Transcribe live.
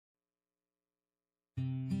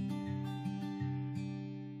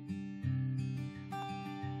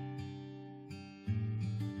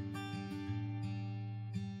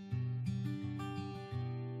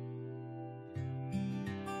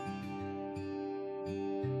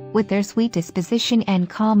With their sweet disposition and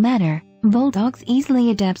calm manner, Bulldogs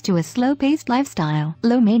easily adapt to a slow-paced lifestyle.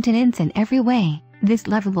 Low maintenance in every way, this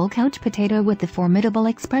lovable couch potato with the formidable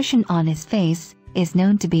expression on his face is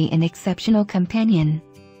known to be an exceptional companion.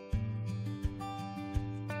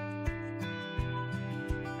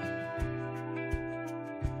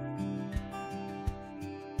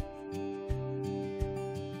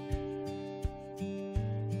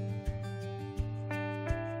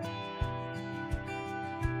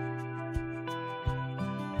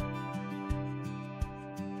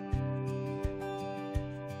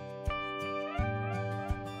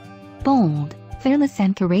 Bold, fearless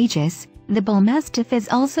and courageous, the Bullmastiff is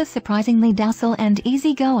also surprisingly docile and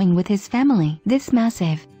easygoing with his family. This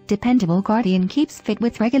massive, dependable guardian keeps fit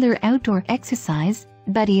with regular outdoor exercise,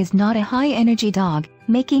 but he is not a high-energy dog,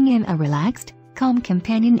 making him a relaxed, calm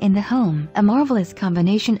companion in the home. A marvelous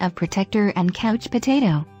combination of protector and couch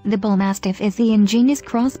potato, the Bullmastiff is the ingenious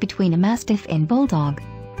cross between a Mastiff and Bulldog.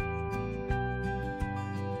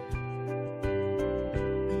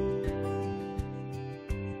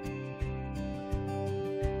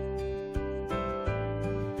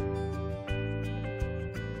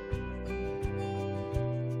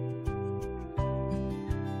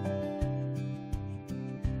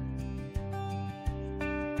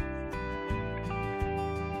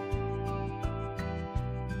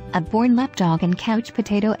 A born lapdog and couch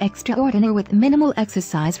potato extraordinaire with minimal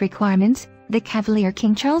exercise requirements, the Cavalier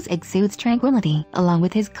King Charles exudes tranquility along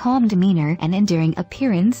with his calm demeanor and endearing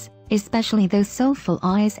appearance, especially those soulful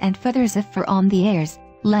eyes and feathers of fur on the ears,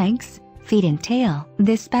 legs, feet and tail.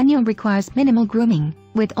 This Spaniel requires minimal grooming,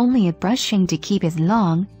 with only a brushing to keep his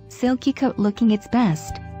long, silky coat looking its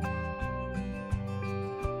best.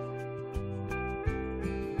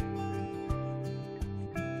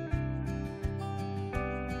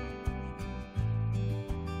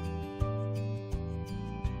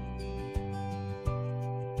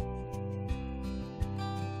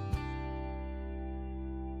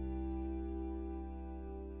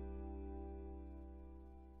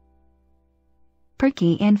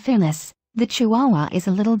 Perky and fearless, the Chihuahua is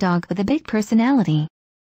a little dog with a big personality.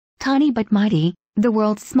 Tiny but mighty, the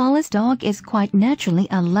world's smallest dog is quite naturally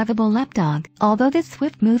a lovable lapdog. Although this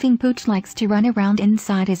swift-moving pooch likes to run around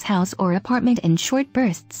inside his house or apartment in short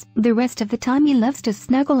bursts, the rest of the time he loves to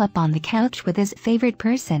snuggle up on the couch with his favorite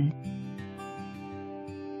person.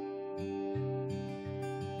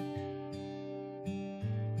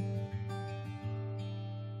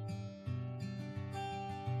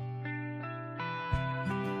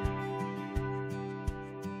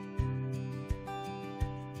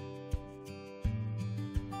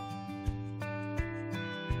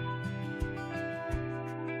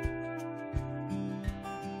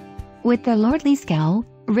 With their lordly scowl,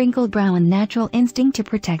 wrinkled brow and natural instinct to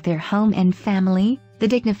protect their home and family, the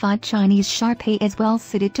dignified Chinese Shar-pei is well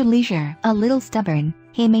suited to leisure. A little stubborn,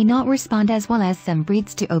 he may not respond as well as some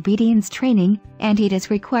breeds to obedience training, and he does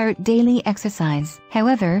require daily exercise.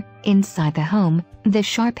 However, inside the home, the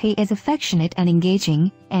Shar-pei is affectionate and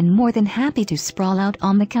engaging, and more than happy to sprawl out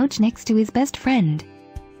on the couch next to his best friend.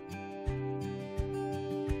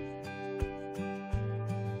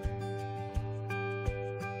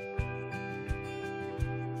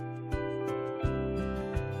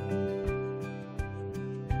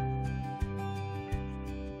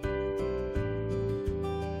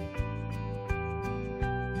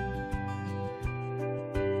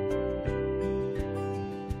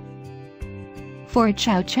 For a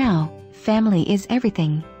Chow Chow, family is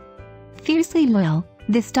everything. Fiercely loyal,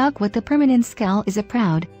 this dog with the permanent scowl is a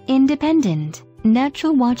proud, independent,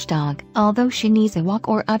 natural watchdog. Although she needs a walk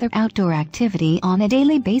or other outdoor activity on a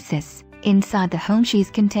daily basis, inside the home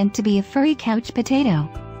she's content to be a furry couch potato.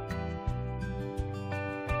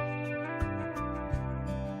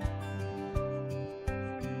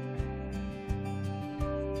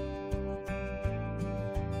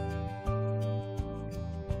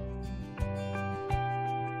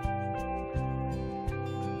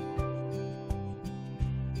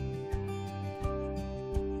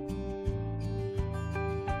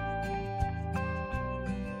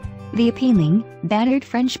 The appealing, battered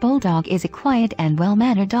French Bulldog is a quiet and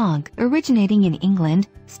well-mannered dog. Originating in England,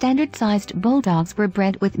 standard-sized Bulldogs were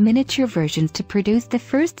bred with miniature versions to produce the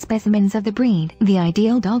first specimens of the breed. The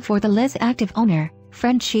ideal dog for the less active owner,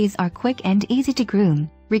 Frenchies are quick and easy to groom,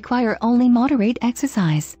 require only moderate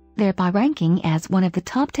exercise, thereby ranking as one of the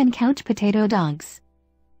top 10 couch potato dogs.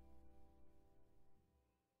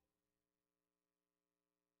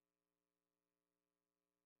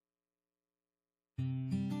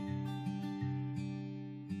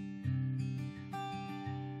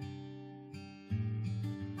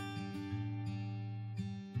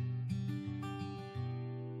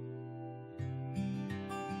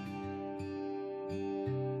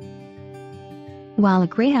 While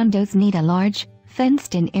Greyhoundos need a large,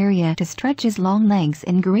 fenced-in area to stretch his long legs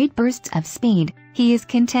in great bursts of speed, he is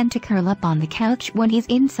content to curl up on the couch when he's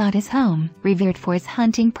inside his home. Revered for his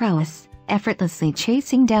hunting prowess, effortlessly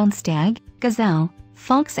chasing down stag, gazelle,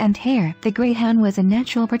 fox and hare, the Greyhound was a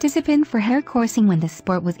natural participant for hare coursing when the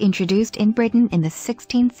sport was introduced in Britain in the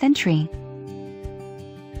 16th century.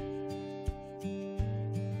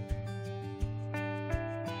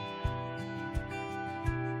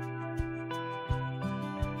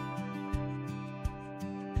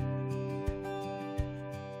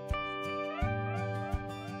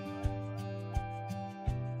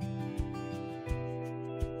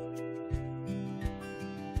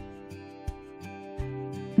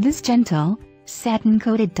 This gentle,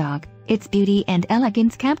 satin-coated dog, its beauty and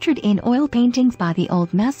elegance captured in oil paintings by the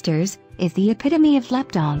old masters, is the epitome of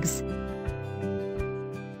lapdogs.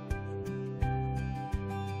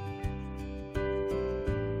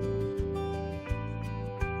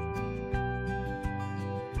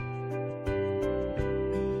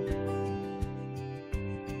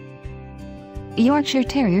 Yorkshire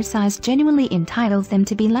Terrier size genuinely entitles them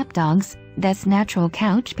to be lapdogs, thus natural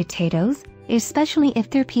couch potatoes, especially if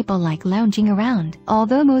their people like lounging around.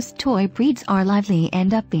 Although most toy breeds are lively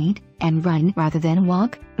and upbeat, and run rather than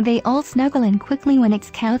walk, they all snuggle in quickly when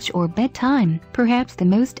it's couch or bedtime. Perhaps the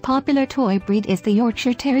most popular toy breed is the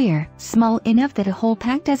Yorkshire Terrier. Small enough that a whole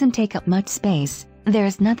pack doesn't take up much space,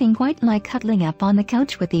 there's nothing quite like cuddling up on the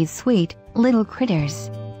couch with these sweet, little critters.